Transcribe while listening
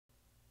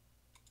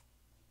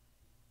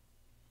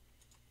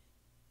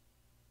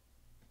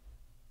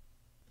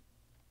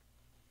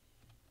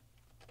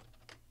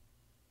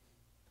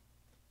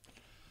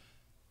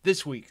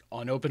This week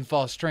on Open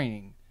FOSS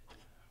Training,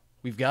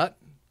 we've got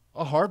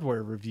a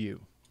hardware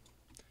review.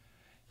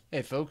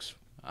 Hey folks,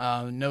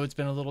 know it's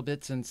been a little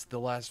bit since the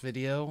last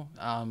video.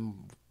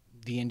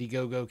 The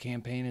Indiegogo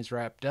campaign is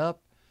wrapped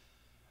up.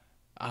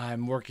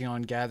 I'm working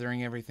on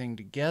gathering everything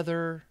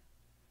together,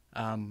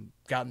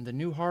 gotten the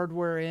new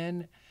hardware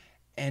in,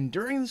 and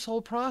during this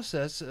whole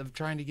process of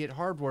trying to get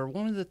hardware,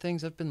 one of the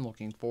things I've been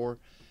looking for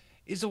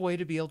is a way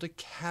to be able to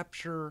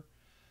capture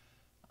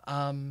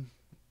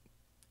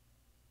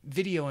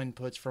video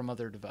inputs from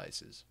other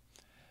devices,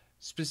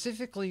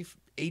 specifically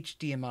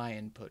HDMI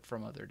input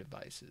from other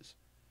devices.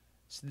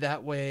 So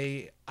that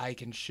way I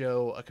can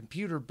show a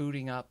computer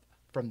booting up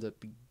from the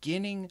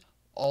beginning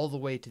all the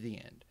way to the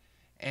end.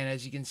 And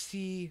as you can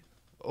see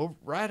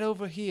right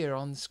over here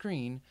on the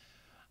screen,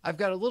 I've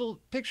got a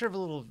little picture of a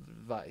little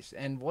device,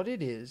 and what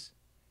it is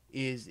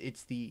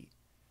it's the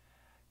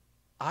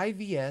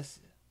IVS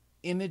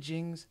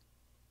Imaging's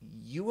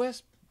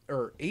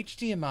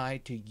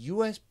HDMI to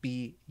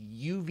USB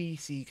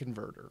UVC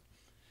converter.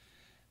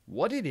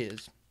 What it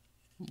is,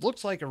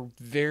 looks like a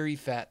very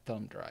fat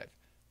thumb drive.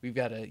 We've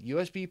got a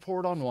USB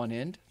port on one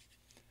end,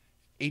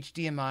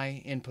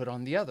 HDMI input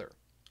on the other.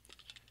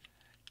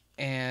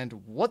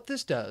 And what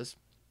this does,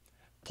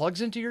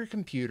 plugs into your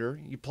computer,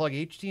 you plug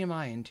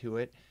HDMI into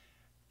it,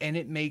 and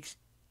it makes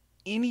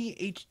any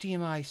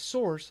HDMI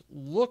source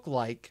look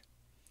like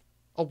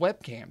a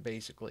webcam,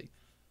 basically.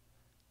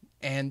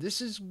 And this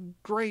is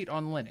great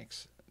on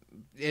Linux.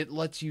 It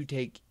lets you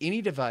take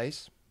any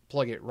device,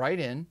 plug it right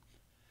in,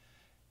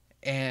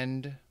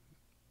 and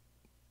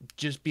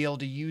just be able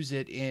to use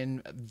it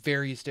in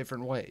various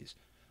different ways.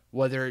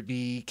 Whether it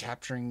be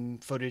capturing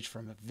footage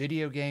from a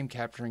video game,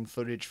 capturing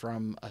footage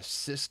from a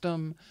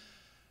system.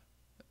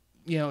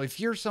 You know,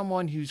 if you're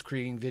someone who's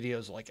creating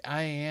videos like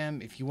I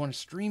am, if you want to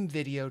stream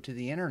video to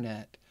the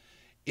internet,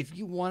 if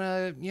you want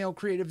to,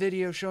 create a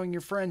video showing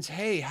your friends,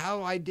 hey,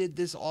 how I did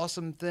this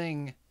awesome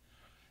thing,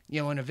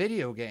 in a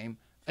video game,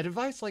 a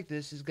device like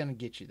this is going to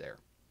get you there.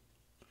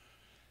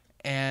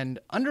 And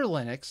under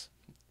Linux,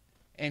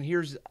 and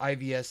here's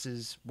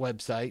IVS's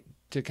website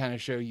to kind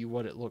of show you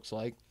what it looks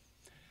like.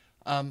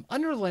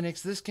 Under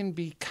Linux, this can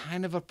be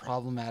kind of a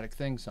problematic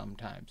thing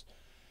sometimes.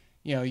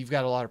 You've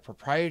got a lot of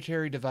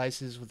proprietary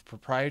devices with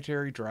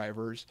proprietary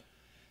drivers,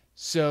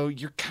 so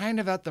you're kind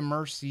of at the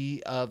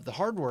mercy of the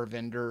hardware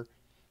vendor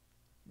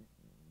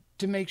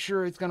to make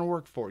sure it's going to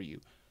work for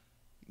you.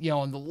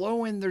 On the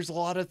low end, there's a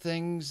lot of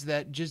things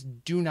that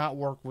just do not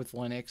work with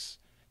Linux.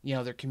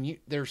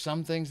 There's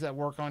some things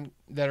that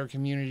that are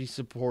community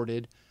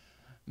supported,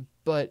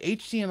 but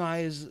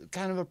HDMI is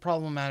kind of a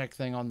problematic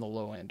thing on the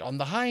low end. On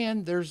the high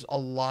end, there's a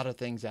lot of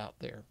things out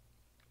there.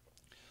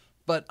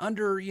 But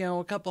under,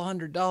 a couple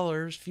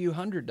 $100, few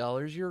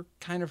 $100, you're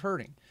kind of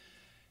hurting.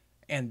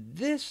 And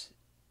this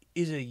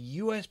is a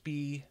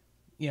USB,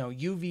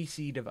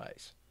 UVC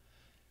device.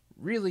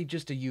 Really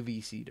just a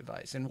UVC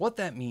device. And what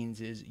that means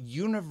is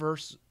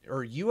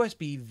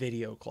USB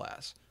video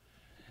class.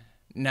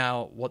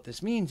 Now, what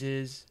this means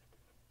is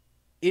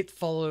it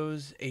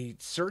follows a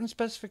certain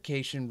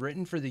specification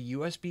written for the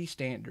USB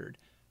standard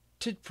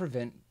to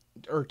present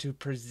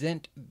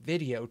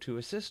video to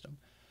a system.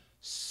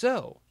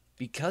 So,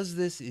 because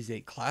this is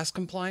a class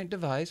compliant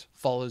device,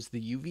 follows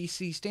the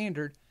UVC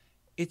standard,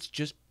 it's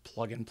just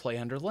plug and play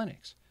under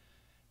Linux.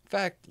 In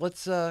fact,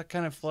 let's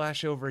kind of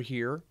flash over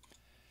here,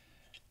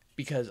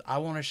 because I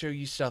want to show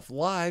you stuff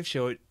live,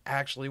 show it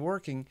actually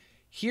working.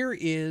 Here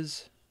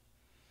is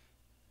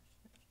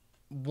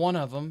one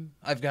of them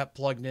I've got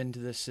plugged into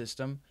this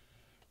system,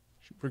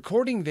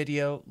 recording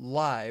video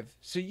live,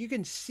 so you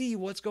can see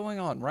what's going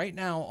on right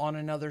now on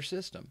another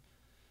system.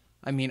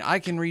 I mean, I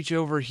can reach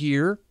over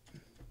here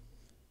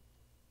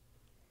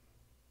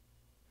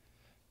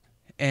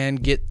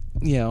and get,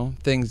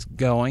 things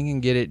going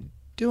and get it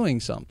doing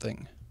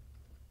something.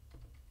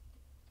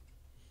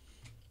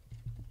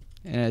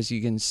 And as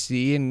you can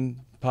see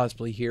and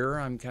possibly hear,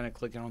 I'm kind of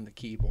clicking on the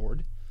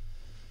keyboard.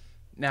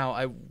 Now,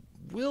 I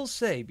will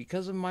say,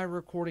 because of my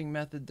recording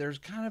method, there's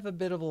kind of a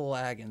bit of a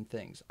lag in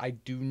things. I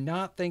do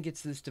not think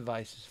it's this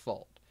device's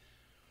fault.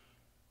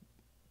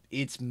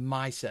 It's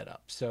my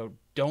setup, so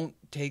don't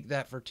take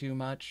that for too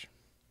much.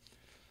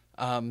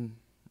 And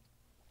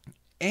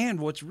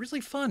what's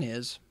really fun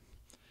is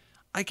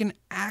I can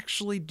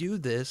actually do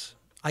this.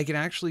 I can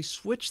actually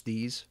switch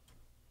these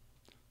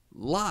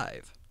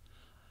live.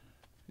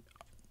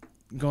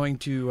 Going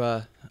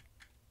to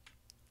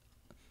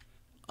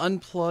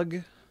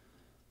unplug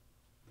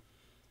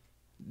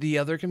the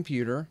other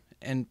computer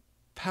and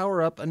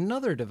power up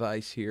another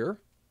device here.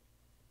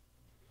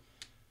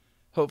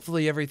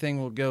 Hopefully everything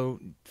will go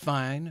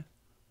fine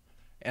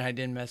and I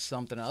didn't mess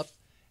something up.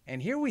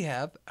 And here we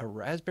have a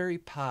Raspberry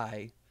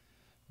Pi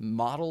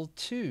Model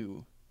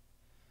 2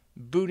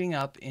 booting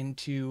up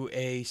into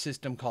a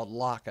system called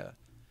LAKKA.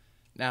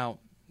 Now,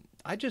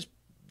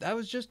 that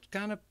was just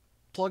kind of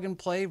plug and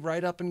play,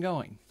 right up and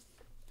going.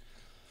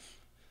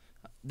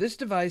 This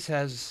device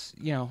has,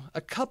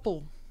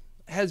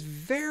 has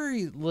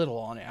very little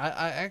on it.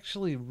 I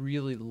actually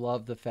really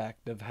love the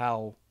fact of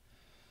how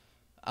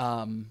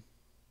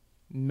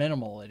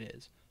minimal it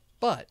is.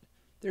 But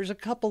there's a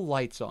couple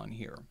lights on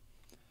here,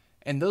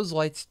 and those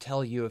lights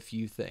tell you a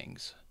few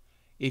things.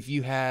 If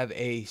you have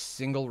a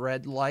single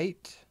red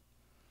light,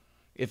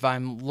 if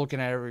I'm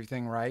looking at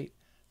everything right,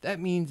 that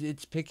means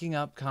it's picking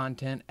up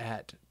content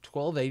at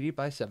 1280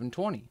 by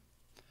 720.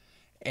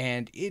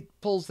 And it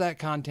pulls that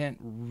content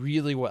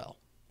really well.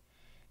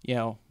 You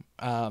know,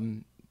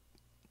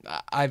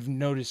 I've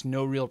noticed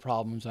no real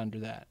problems under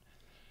that.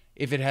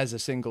 If it has a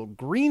single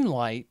green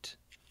light,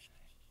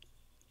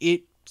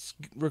 it's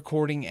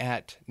recording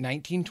at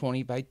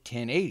 1920 by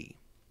 1080.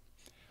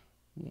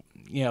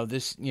 You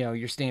know,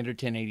 your standard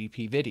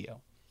 1080p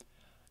video.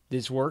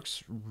 This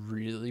works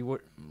really well.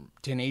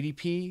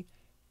 1080p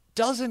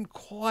doesn't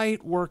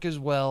quite work as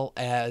well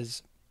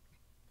as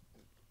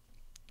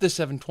the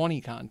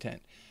 720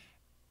 content.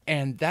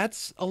 And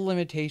that's a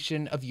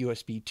limitation of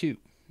USB 2.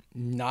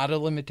 Not a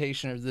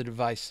limitation of the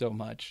device so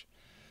much,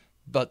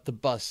 but the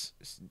bus,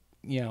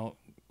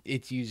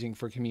 it's using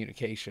for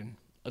communication.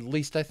 At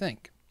least I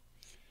think.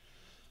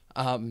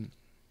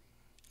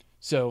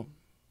 So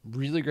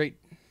really great,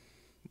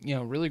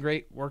 really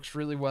great, works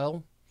really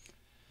well.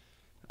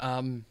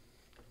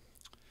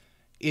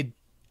 It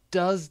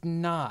does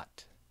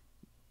not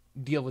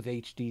deal with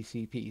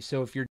HDCP.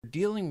 So if you're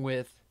dealing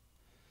with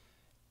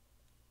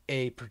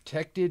a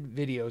protected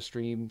video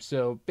stream,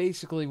 so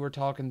basically we're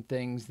talking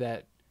things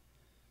that,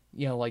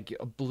 like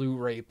a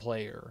Blu-ray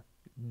player,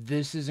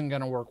 this isn't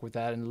going to work with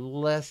that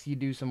unless you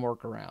do some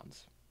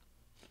workarounds.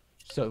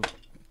 So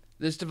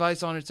this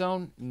device on its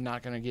own,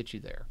 not going to get you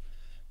there.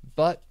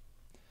 But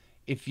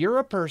if you're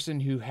a person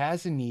who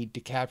has a need to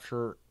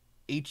capture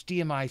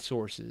HDMI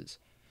sources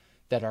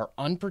that are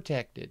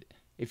unprotected,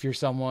 if you're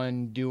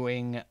someone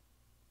doing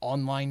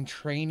online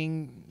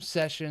training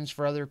sessions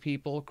for other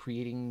people,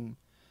 creating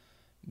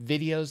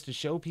videos to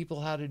show people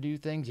how to do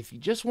things, if you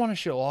just want to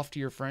show off to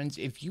your friends,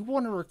 if you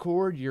want to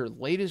record your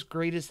latest,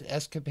 greatest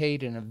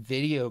escapade in a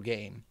video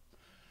game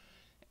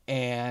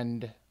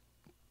and,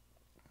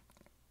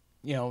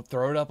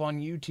 throw it up on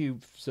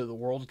YouTube so the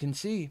world can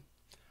see,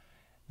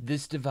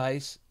 this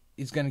device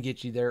is going to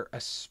get you there.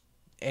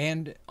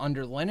 And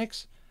under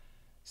Linux,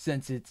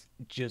 since it's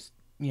just,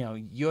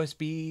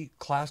 USB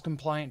class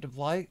compliant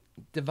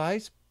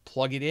device,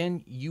 plug it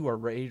in, you are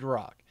ready to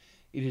rock.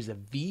 It is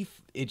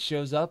it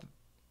shows up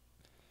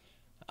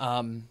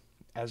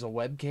as a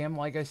webcam,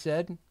 like I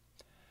said.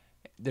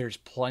 There's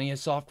plenty of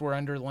software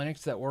under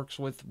Linux that works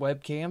with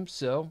webcams,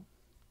 so,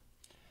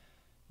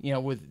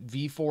 with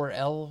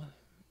V4L,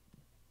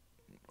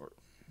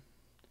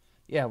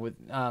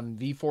 with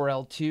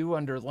V4L2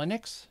 under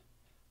Linux,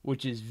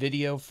 which is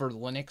video for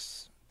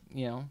Linux,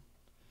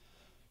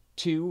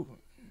 2,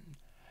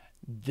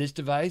 this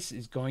device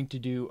is going to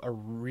do a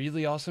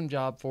really awesome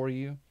job for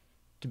you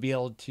to be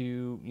able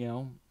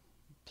to,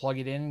 plug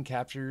it in and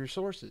capture your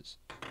sources.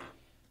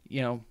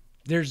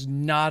 There's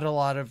not a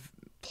lot of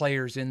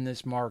players in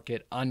this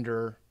market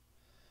under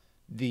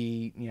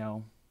the,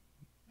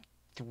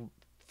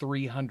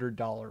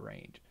 $300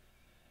 range.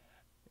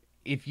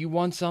 If you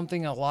want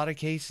something, a lot of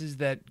cases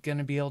that going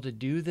to be able to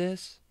do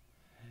this,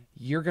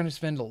 you're going to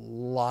spend a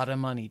lot of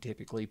money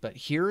typically. But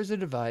here is a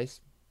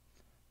device,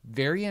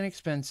 very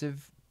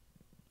inexpensive,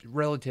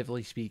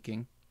 relatively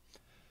speaking,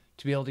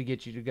 to be able to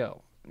get you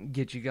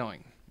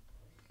going.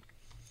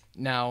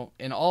 Now,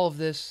 in all of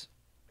this,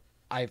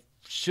 I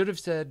should have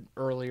said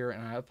earlier,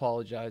 and I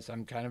apologize,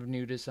 I'm kind of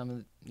new to some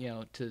of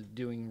to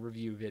doing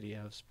review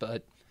videos,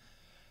 but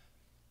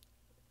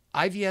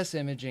IVS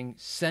Imaging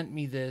sent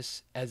me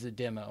this as a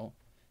demo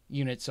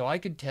unit so I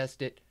could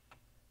test it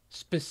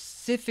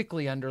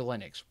specifically under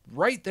Linux.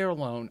 Right there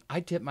alone,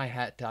 I tip my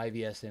hat to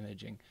IVS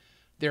Imaging.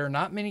 There are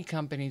not many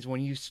companies when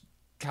you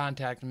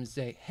contact them and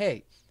say,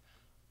 hey,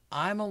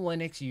 I'm a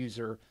Linux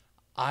user,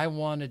 I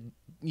want a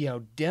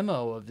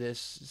demo of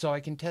this so I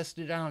can test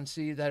it out and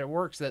see that it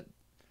works, that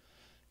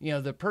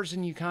the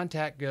person you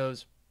contact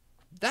goes,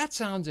 that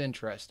sounds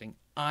interesting,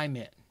 I'm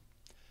in.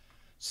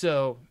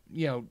 So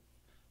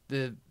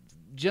the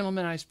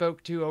gentleman I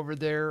spoke to over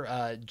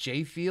there,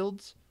 Jay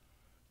Fields,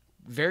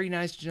 very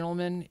nice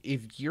gentleman.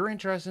 If you're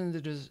interested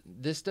in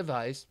this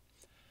device,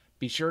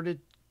 be sure to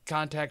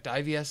contact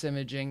IVS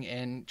Imaging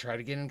and try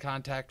to get in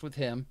contact with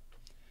him.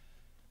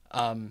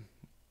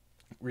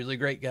 Really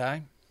great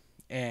guy,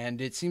 and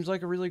it seems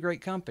like a really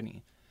great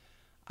company.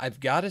 I've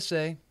got to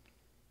say,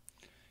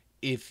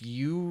 if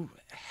you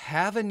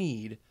have a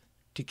need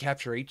to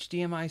capture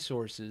HDMI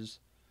sources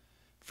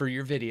for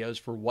your videos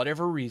for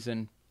whatever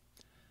reason,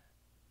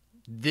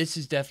 this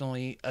is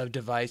definitely a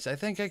device I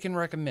think I can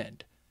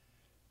recommend.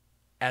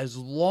 As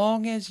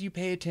long as you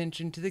pay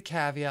attention to the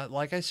caveat,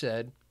 like I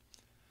said,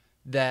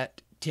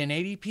 that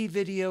 1080p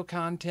video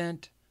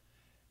content,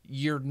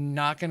 you're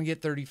not going to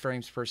get 30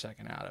 frames per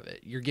second out of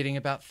it. You're getting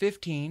about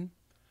 15,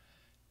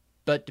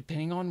 but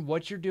depending on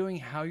what you're doing,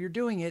 how you're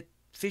doing it,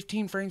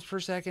 15 frames per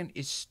second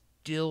is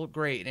still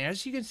great. And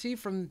as you can see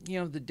from,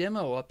 the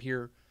demo up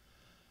here,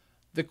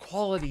 the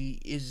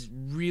quality is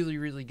really,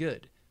 really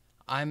good.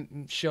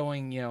 I'm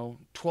showing,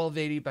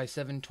 1280 by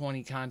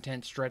 720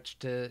 content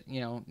stretched to,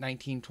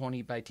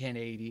 1920 by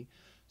 1080.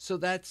 So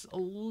that's a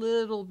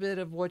little bit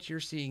of what you're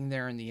seeing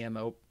there in the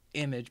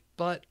image,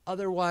 but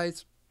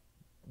otherwise,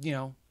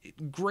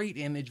 great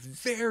image,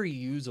 very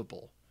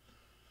usable.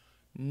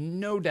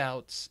 No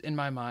doubts in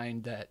my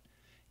mind that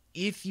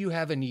if you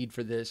have a need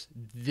for this,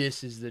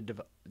 this is a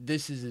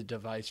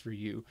device for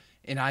you,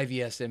 and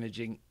IVS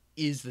Imaging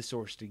is the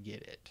source to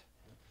get it.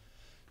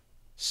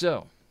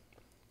 So,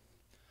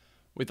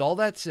 with all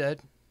that said,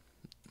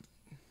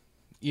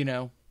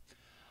 I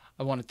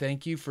want to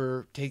thank you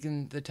for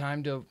taking the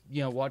time to,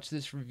 watch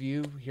this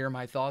review, hear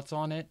my thoughts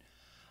on it.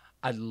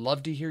 I'd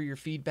love to hear your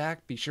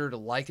feedback. Be sure to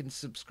like and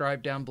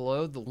subscribe down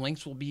below. The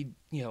links will be,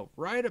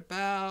 right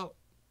about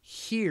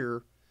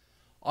here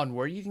on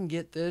where you can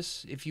get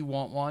this if you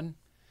want one,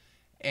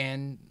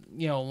 and,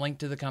 a link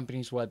to the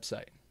company's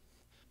website.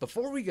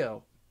 Before we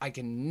go, I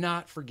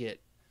cannot forget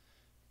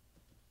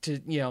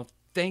to,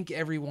 thank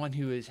everyone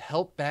who has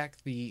helped back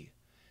the,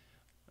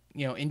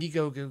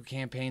 Indiegogo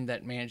campaign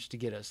that managed to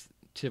get us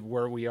to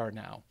where we are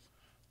now.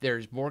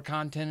 There's more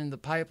content in the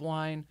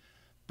pipeline,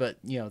 but,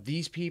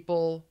 these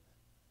people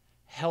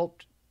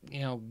helped,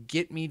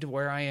 get me to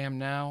where I am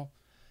now.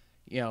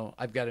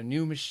 I've got a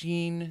new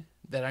machine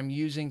that I'm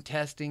using,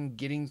 testing,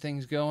 getting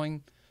things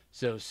going.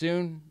 So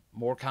soon,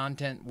 more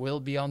content will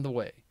be on the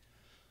way.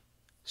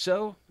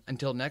 So,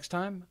 until next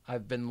time,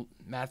 I've been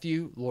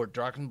Matthew, Lord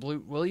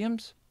Drachenblut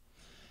Williams,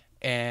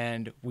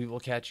 and we will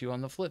catch you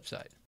on the flip side.